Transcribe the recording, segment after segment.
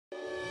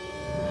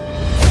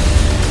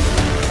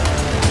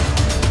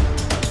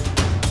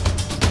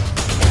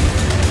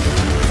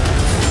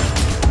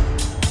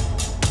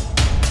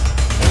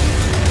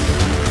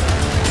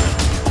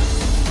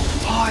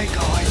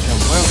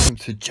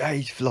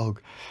Jay's vlog.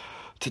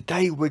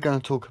 Today we're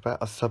going to talk about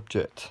a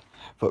subject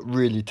that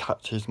really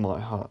touches my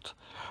heart.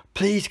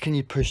 Please can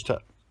you push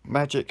that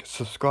magic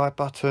subscribe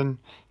button,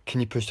 can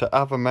you push that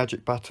other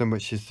magic button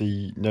which is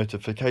the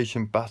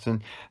notification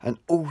button, and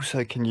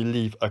also can you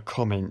leave a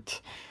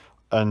comment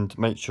and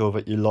make sure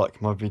that you like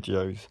my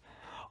videos.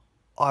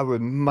 I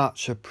would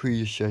much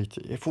appreciate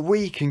it. If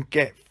we can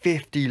get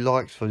 50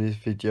 likes for this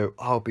video,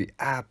 I'll be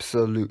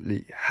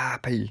absolutely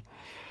happy.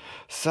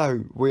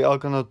 So we are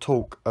going to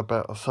talk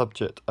about a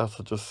subject, as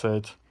I just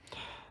said,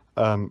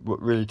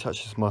 what really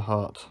touches my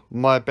heart.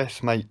 My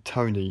best mate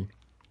Tony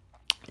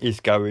is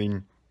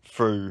going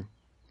through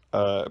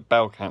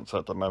bowel cancer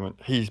at the moment.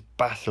 He's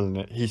battling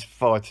it, he's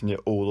fighting it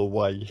all the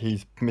way,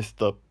 he's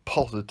Mr.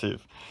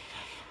 Positive.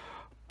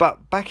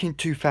 But back in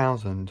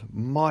 2000,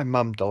 my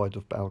mum died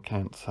of bowel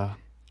cancer,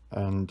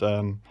 and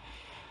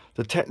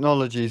the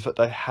technologies that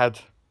they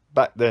had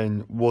back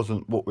then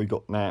wasn't what we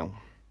got now.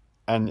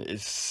 And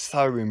it's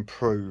so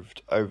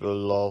improved over the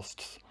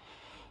last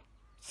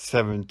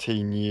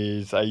 17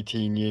 years,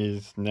 18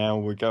 years now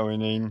we're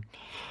going in,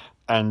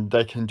 and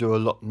they can do a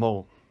lot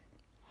more.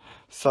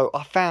 So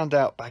I found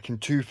out back in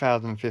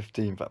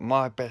 2015 that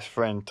my best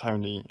friend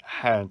Tony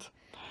had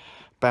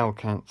bowel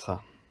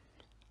cancer,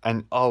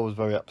 and I was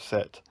very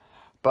upset.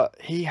 But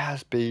he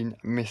has been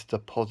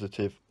Mr.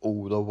 Positive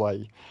all the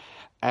way,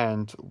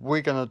 and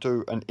we're going to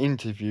do an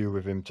interview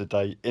with him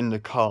today in the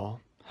car,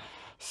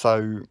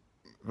 so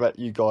that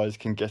you guys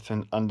can get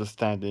an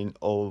understanding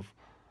of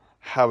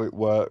how it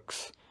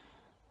works,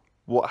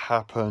 what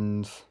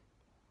happens,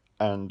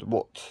 and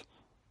what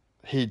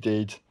he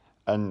did,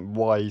 and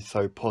why he's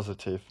so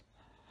positive.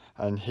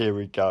 And here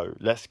we go,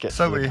 let's get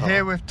so we're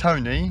here with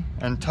Tony,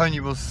 and Tony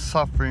was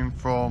suffering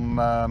from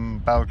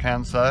bowel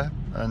cancer,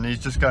 and he's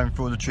just going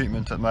through the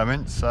treatment at the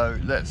moment. So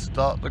let's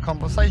start the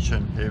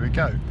conversation. Here we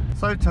go.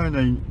 So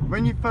Tony,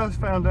 when you first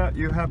found out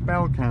you had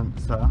bowel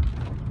cancer,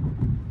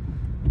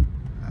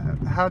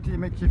 how did it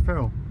make you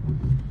feel?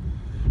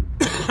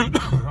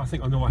 I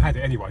think I knew I had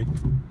it anyway,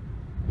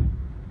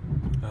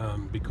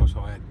 because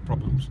I had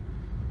problems,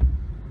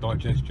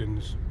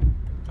 digestions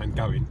and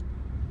going.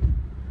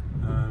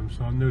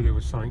 So I knew there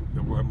was something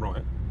that weren't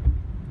right,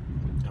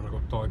 and I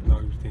got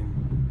diagnosed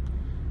in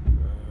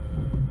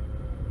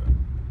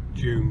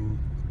June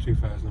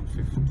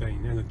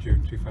 2015, end of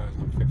June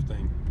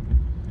 2015,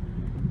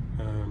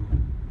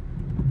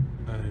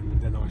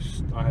 and then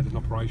I had an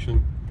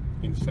operation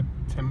in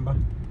September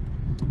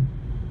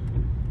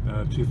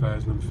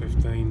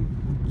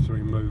 2015 to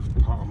remove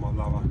part of my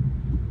lower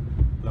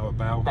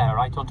bowel. Bear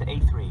right onto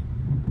A3.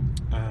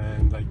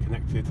 And they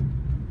connected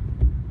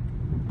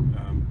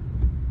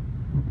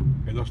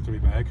ileostomy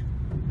bag,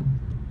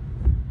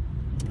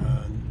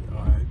 and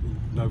in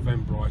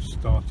November I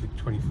started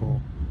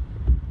 24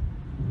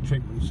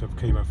 treatments of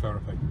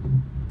chemotherapy,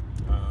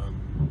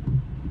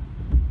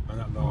 and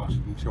that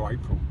lasted until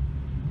April.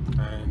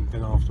 And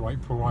then after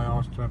April I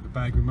asked to have the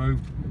bag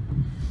removed,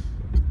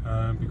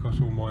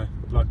 because all my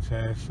blood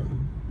tests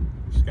and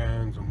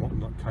scans and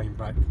whatnot came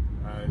back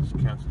as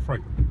cancer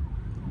free.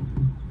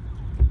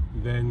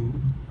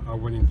 Then I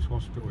went into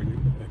hospital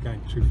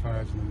again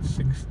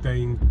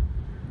 2016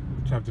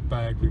 to have the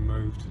bag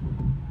removed.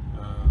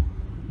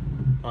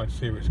 I had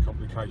serious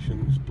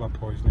complications, blood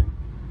poisoning,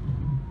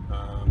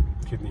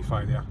 kidney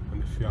failure,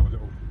 and a few other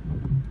little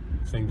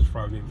things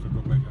thrown in for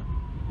good measure.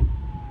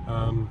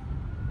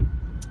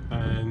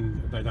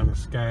 And they done a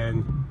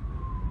scan,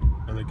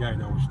 and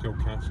again I was still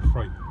cancer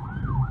free.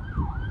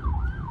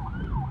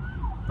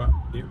 But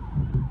it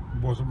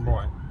wasn't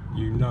right.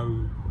 You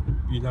know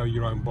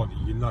your own body,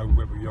 you know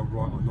whether you're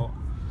right or not,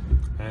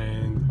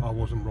 and I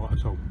wasn't right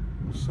at all.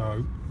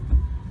 So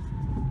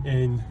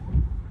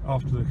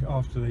after the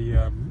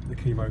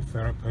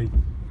chemotherapy,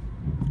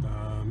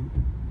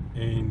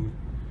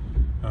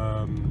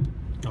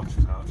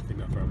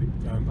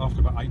 after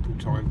about April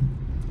time,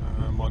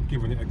 I'd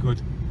given it a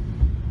good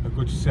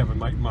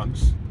 7-8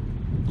 months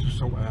to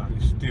sort out,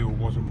 and it still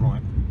wasn't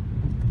right.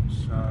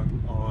 So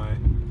I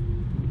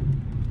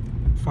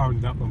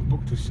phoned up and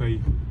booked to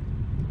see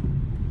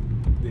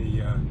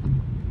the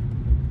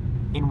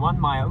in 1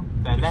 mile,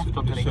 bear left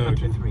onto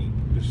A3.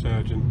 The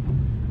surgeon,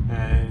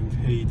 and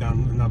he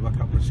done another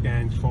couple of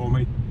scans for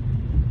me,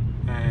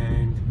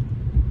 and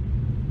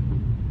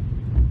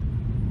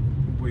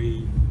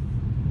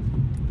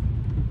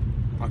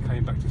I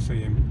came back to see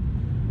him,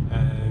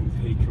 and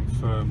he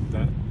confirmed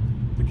that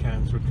the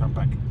cancer had come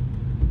back.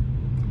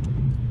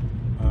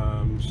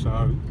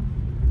 So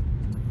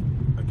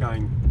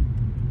again,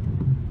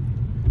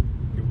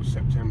 it was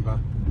September.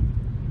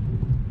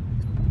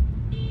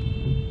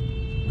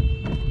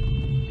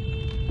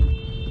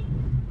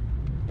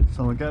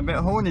 Someone get a bit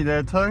horny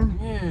there, Tone.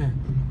 Yeah.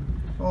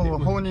 Oh, a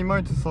horny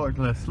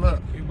motorcyclist,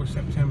 look. It was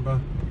September,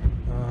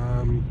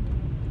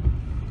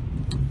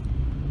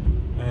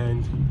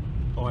 and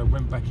I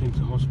went back into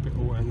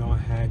hospital, and I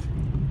had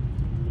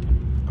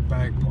a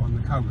bag put on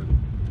the colon.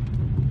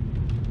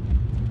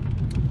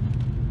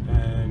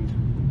 And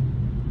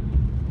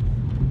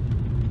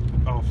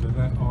after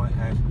that I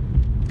had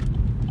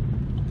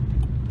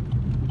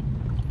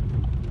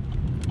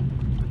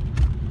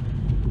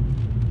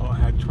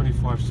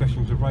 25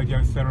 sessions of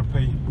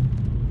radiotherapy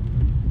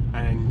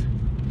and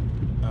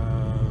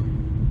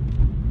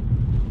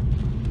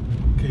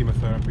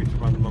chemotherapy to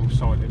run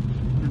alongside it.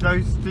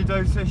 Did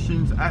those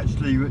sessions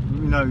actually,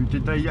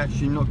 did they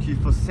actually knock you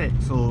for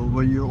 6, or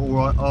were you all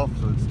right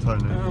afterwards,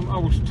 Tony? I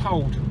was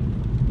told,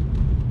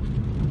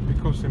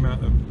 because the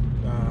amount of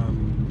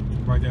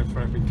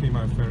radiotherapy and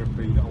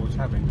chemotherapy that I was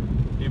having,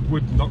 it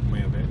would knock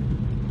me a bit,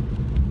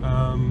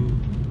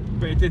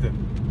 but it didn't.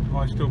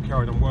 I still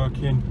carried on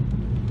working.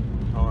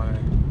 I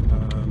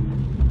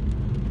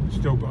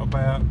still got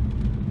about,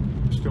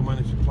 still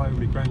managed to play with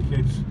my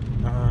grandkids.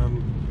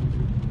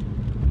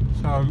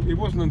 So it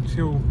wasn't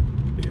until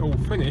it all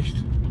finished,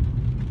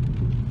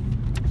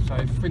 so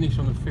it finished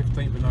on the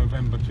 15th of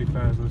November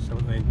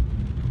 2017,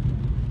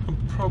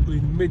 and probably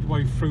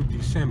midway through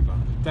December,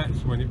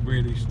 that's when it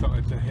really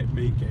started to hit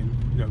me, getting,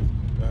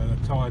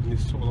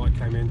 tiredness sort of like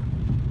came in,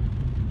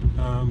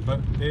 but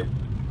it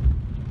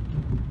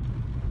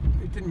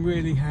didn't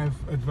really have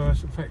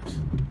adverse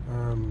effects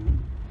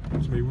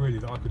to me, really,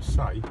 that I could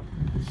say.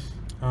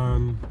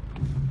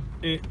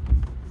 It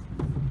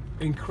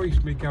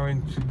increased me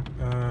going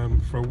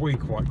for a week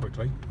quite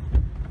quickly.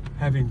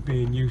 Having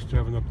been used to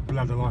having a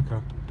bladder like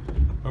a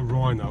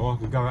rhino, I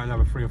can go out and have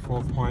a 3 or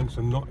 4 pints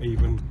and not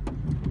even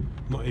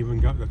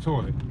go to the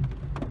toilet.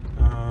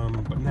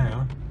 But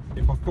now,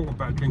 if I thought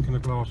about drinking a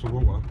glass of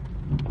water,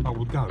 I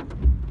would go.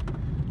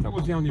 That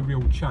was the only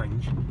real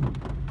change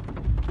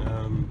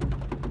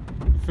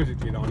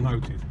physically that I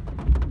noted.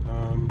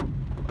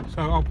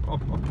 So I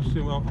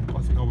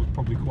think I was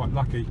probably quite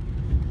lucky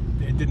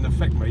that it didn't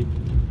affect me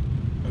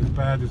as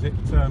bad as it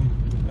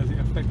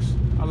affects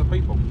other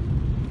people.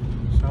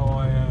 So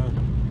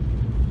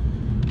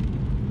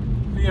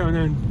and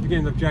then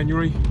beginning of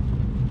January,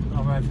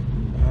 I've had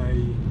a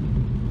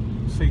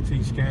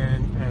CT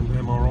scan and an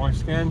MRI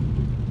scan,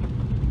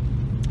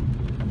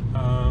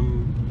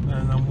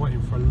 and I'm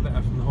waiting for a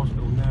letter from the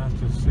hospital now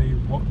to see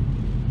what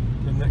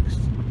the next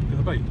is going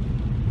to be.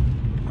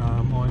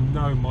 I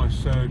know my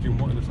surgeon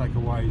wanted to take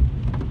away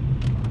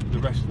the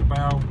rest of the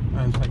bowel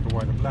and take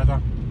away the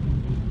bladder,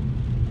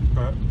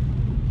 but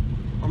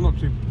I'm not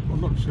too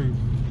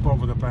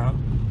bothered about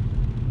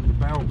the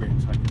bowel being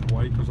taken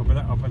away, because I've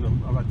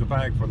had the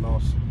bag for the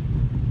last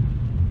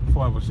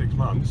 5 or 6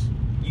 months.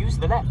 Use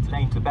the left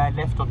lane to bear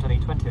left onto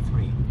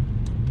A23.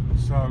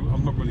 So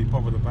I'm not really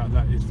bothered about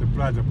that. It's the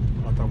bladder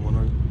I don't want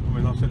to. I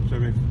mean, I said to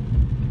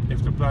him,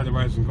 if the bladder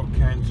hasn't got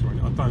cancer in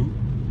it, I don't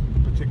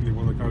particularly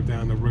want to go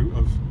down the route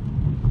of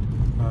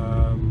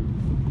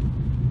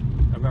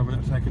having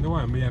that taken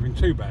away and me having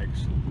 2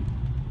 bags.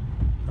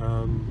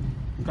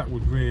 That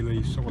would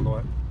really sort of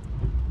like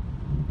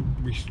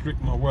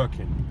restrict my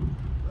working.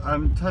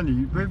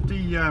 Tony, with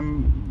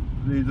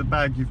the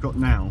bag you've got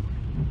now,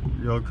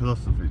 your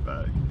colostomy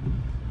bag,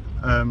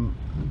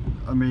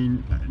 I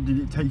mean, did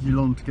it take you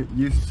long to get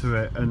used to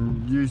it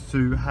and used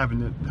to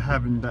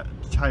having that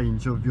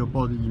change of your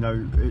body,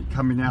 it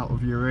coming out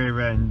of your ear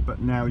end, but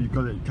now you've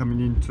got it coming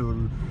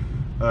into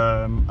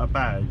a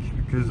bag?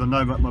 Because I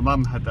know that my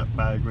mum had that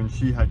bag when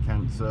she had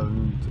cancer,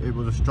 and it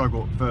was a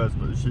struggle at first,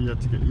 but she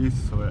had to get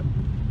used to it.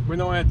 When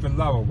I had the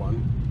lower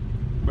one,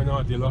 when I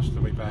had the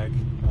colostomy bag,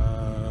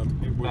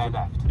 it was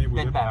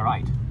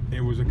right.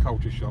 It was a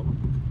culture shock.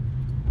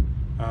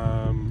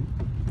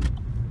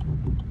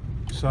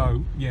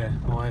 So yeah,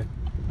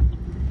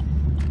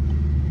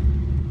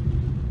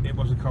 it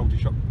was a culture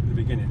shock in the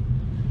beginning,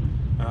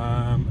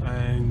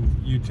 and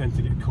you tend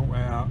to get caught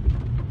out,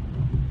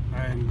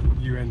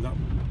 and you end up.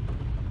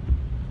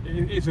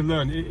 It's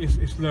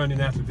learning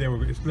how to deal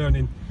with it. It's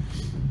learning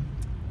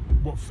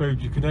what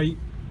food you can eat,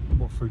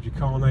 what food you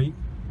can't eat.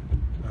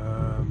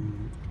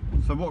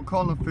 So what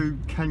kind of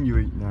food can you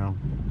eat now?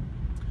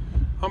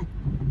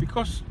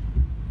 Because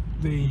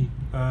the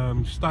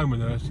stoma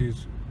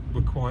nurses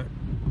were quite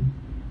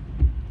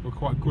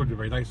good with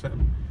me. They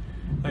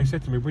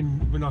said to me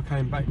when I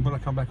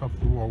come back off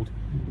the ward,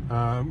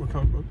 and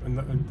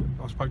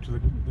I spoke to the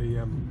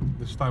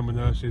stoma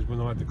nurses when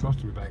I had the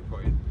colostomy bag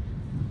put in.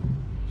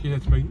 She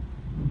said to me,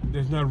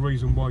 "There's no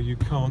reason why you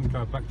can't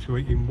go back to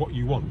eating what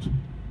you want,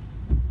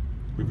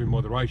 within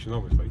moderation,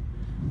 obviously,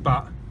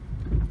 but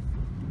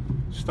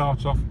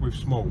start off with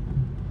small.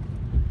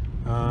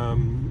 I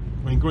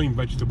mean, green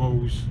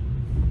vegetables,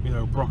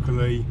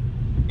 broccoli.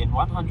 In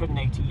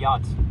 180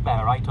 yards,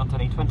 bear right onto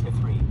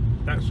A23.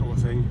 That sort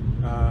of thing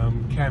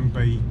can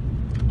be.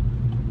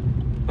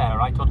 Bear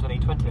right onto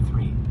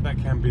A23. That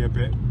can be a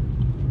bit,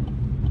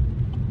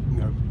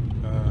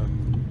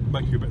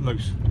 make you a bit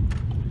loose,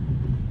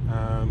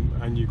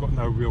 and you've got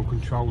no real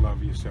control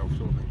over yourself,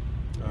 sort of thing.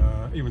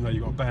 Even though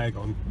you've got a bag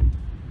on,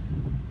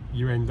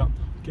 you end up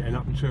getting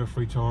up 2 or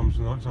 3 times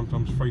a night,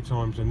 sometimes 3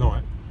 times a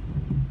night,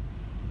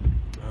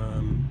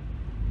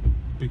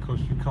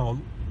 because you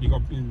can't.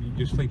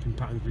 Your sleeping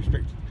pattern's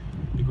restricted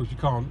because you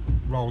can't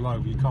roll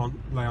over, you can't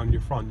lay on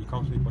your front, you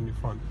can't sleep on your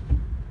front,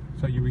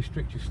 so you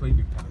restrict your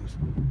sleeping patterns.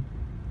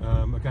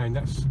 Again,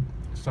 that's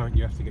something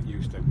you have to get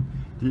used to.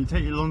 Did it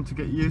take you long to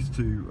get used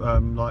to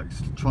like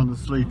trying to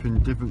sleep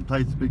in different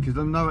places? Because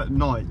I know at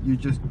night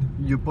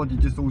your body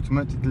just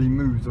automatically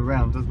moves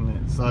around, doesn't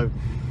it? So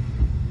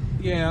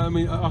yeah, I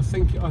mean, I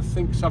think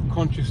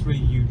subconsciously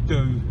you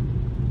do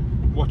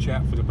watch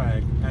out for the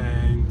bag,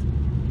 and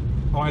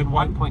in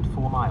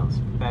 1.4 miles,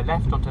 bear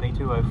left onto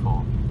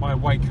A204. I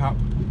wake up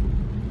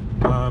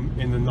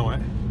in the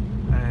night,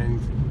 and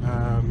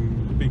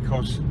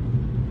because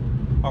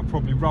I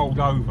probably rolled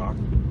over,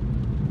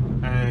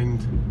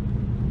 and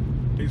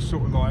it's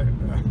sort of like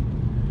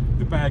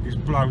the bag is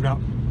blown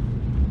up,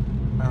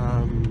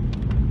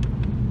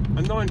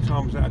 and 9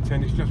 times out of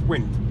 10 it's just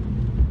wind,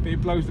 but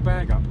it blows the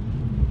bag up.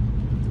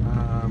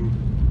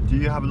 do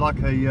you have like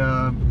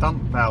a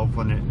dump valve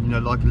on it? You know,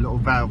 like a little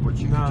valve which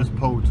you can just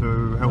pull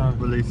to help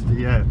release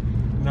the air?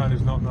 No,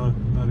 there's not. No,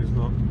 there's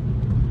not.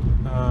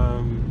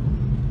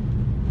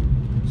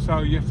 So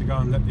you have to go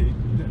and let the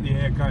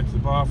air go into the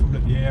bathroom,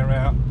 let the air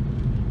out.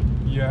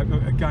 Yeah,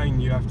 again,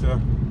 you have to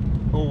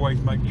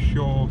always make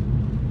sure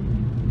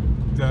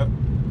that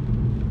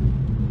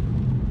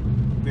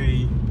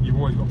you've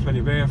always got plenty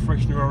of air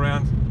freshener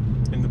around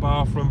in the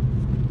bathroom,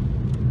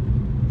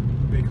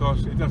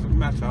 because it doesn't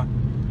matter.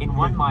 In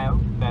 1 mile,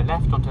 bear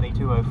left onto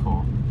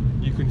A204.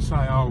 You can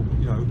say, oh,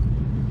 you know,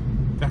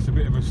 that's a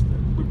bit of a,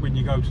 when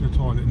you go to the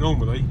toilet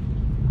normally,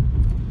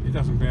 it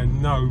doesn't bear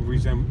no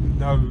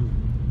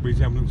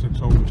resemblance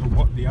at all to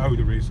what the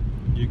odour is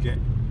you get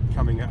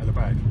coming out of the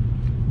bag.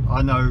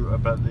 I know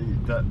about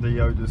the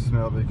odour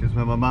smell, because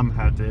when my mum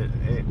had it,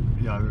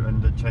 you know,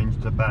 and they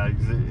changed the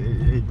bags,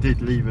 it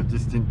did leave a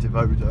distinctive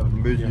odour,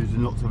 and we were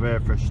using lots of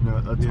air freshener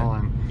at the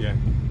time. Yeah.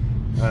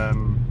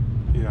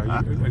 You know,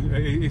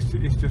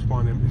 it's just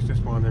one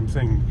of them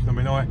things. I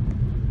mean,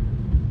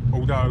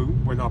 although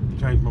when I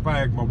change my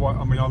bag, my wife,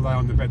 I mean, I lay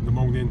on the bed in the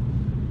morning,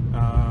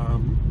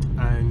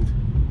 and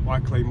I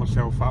clean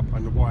myself up,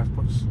 and the wife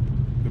puts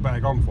the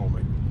bag on for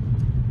me.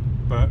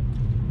 But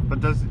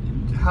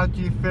how do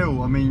you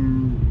feel? I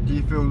mean, do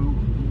you feel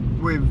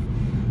with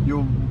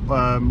your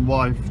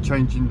wife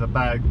changing the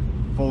bag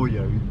for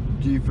you,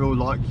 do you feel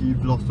like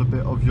you've lost a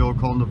bit of your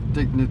kind of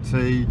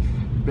dignity, a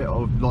bit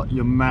of like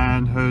your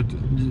manhood?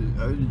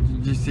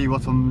 Do you see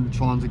what I'm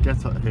trying to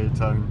get at here,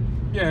 Tone?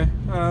 Yeah,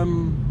 I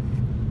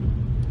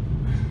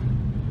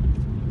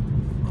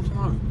don't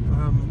know.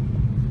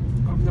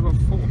 I've never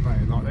thought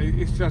about it like that.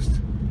 It's just,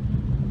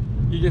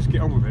 you just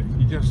get on with it.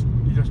 You just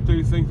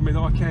do things. I mean,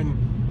 I can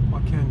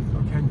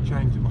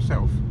change it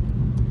myself.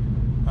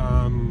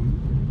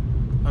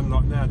 And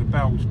like now, the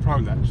bowel's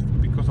prolapsed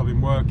because I've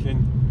been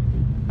working,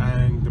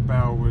 and the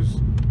bowel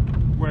was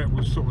where it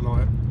was sort of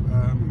like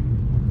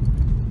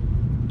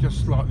just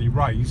slightly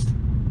raised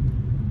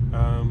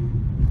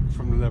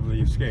from the level of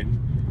your skin.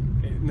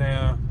 It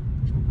now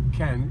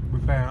can,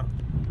 without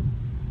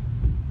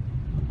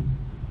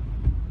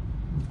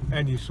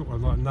any sort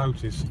of like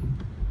notice,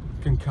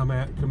 can come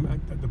out.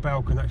 The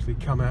bowel can actually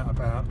come out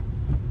about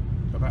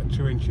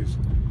 2 inches.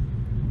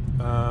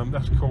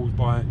 That's caused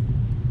by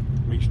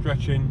me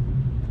stretching,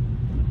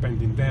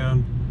 bending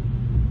down,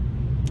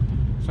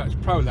 so it's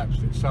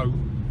prolapsed it. So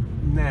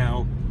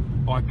now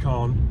I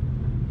can't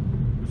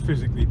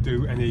physically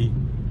do any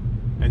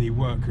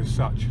work as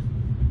such,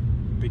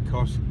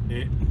 because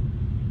it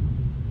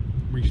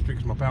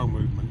restricts my bowel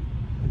movement.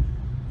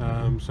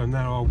 So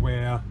now I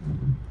wear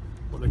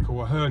what they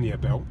call a hernia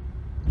belt,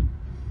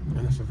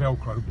 and it's a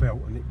Velcro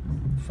belt, and you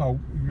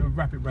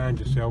wrap it around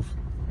yourself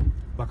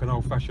like an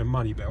old-fashioned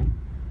money belt,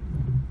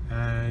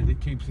 and it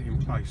keeps it in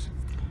place.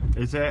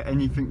 Is there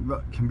anything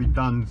that can be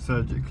done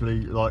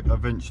surgically, like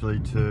eventually,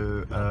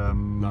 to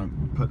No.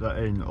 put that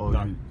in, or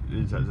No.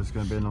 is that just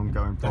going to be an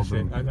ongoing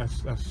problem? That's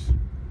it. That's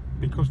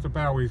because the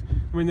bowel is.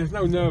 I mean, there's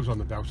no nerves on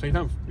the bowel, so you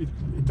don't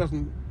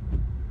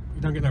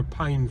get no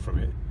pain from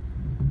it.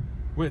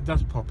 When it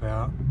does pop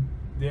out,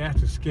 the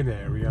outer skin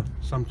area,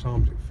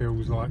 sometimes it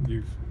feels like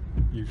you've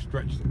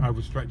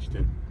overstretched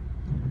it.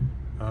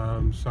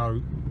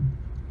 So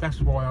that's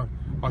why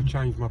I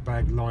changed my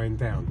bag lying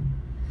down,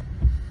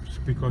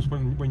 because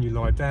when you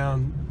lie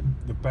down,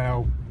 the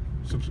bowel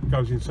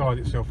goes inside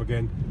itself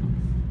again,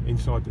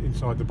 inside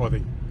the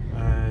body,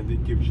 and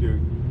it gives you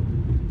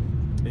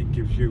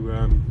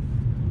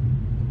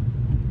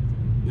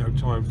you know,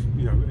 time.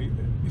 You know,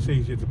 it's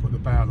easier to put the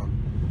bowel on.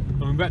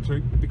 I mean,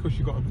 because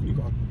you've got to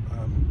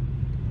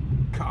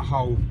cut a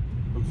hole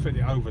and fit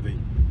it over the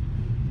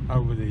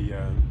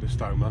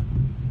stoma.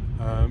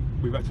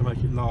 We've had to make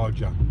it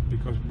larger,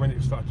 because when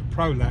it started to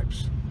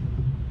prolapse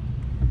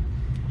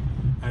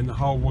and the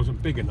hole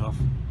wasn't big enough,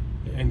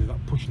 it ended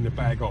up pushing the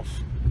bag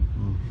off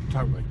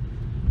totally,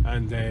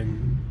 and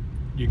then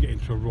you get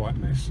into a right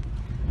mess.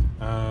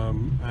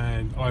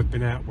 And I've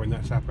been out when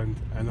that's happened,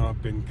 and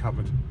I've been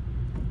covered.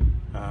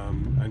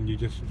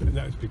 And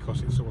that's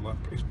because it's sort of like,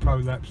 it's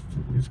prolapsed,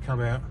 it's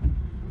come out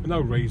for no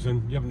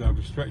reason. You haven't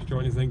overstretched or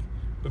anything,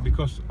 but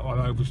because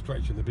I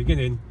overstretched in the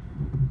beginning,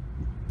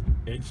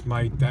 it's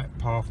made that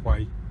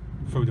pathway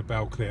through the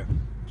bowel clear.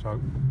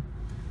 So,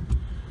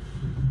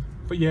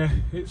 but yeah,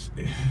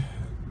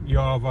 you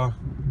either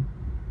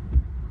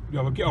you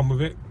either get on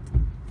with it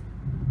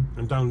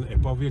and don't let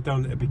it bother you,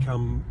 don't let it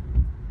become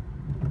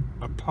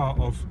a part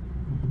of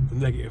the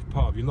negative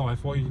part of your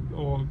life, or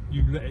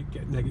you let it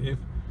get negative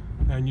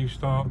and you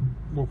start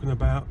walking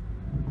about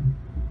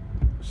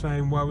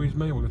saying worries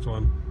me all the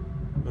time,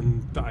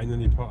 and that ain't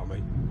any part of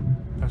me.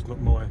 That's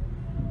not my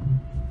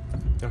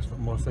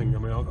thing. I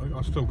mean,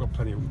 I've still got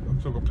plenty of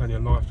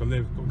life to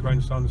live, got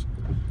grandsons,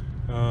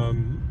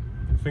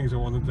 things I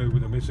want to do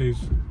with the missus,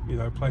 you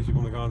know, places I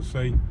want to go and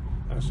see,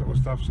 that sort of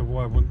stuff. So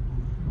why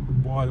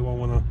do I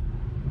want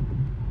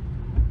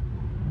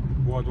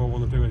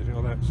to do anything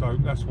like that? So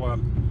that's why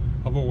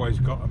I've always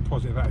got a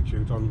positive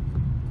attitude on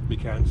my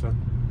cancer.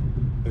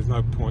 There's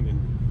no point in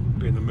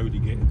being a moody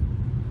git,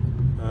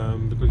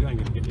 because it ain't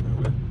going to get you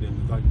nowhere at the end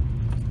of the day.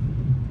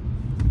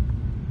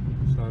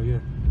 So yeah,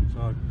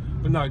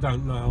 but no,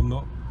 I'm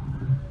not.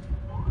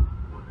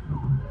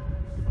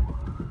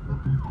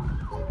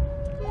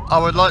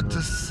 I'd like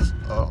to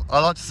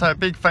say a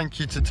big thank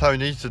you to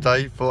Tony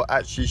today for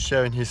actually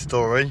sharing his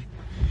story.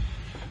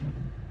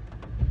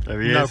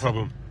 There he is. No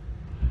problem.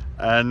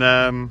 And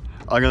I'm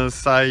going to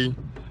say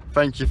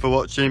thank you for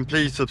watching.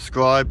 Please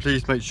subscribe.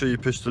 Please make sure you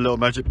push the little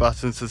magic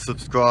button to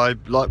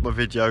subscribe, like my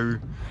video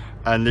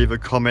and leave a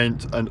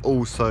comment, and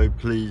also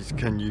please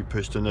can you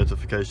push the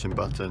notification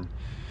button.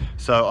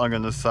 So I'm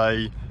going to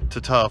say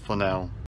ta-ta for now.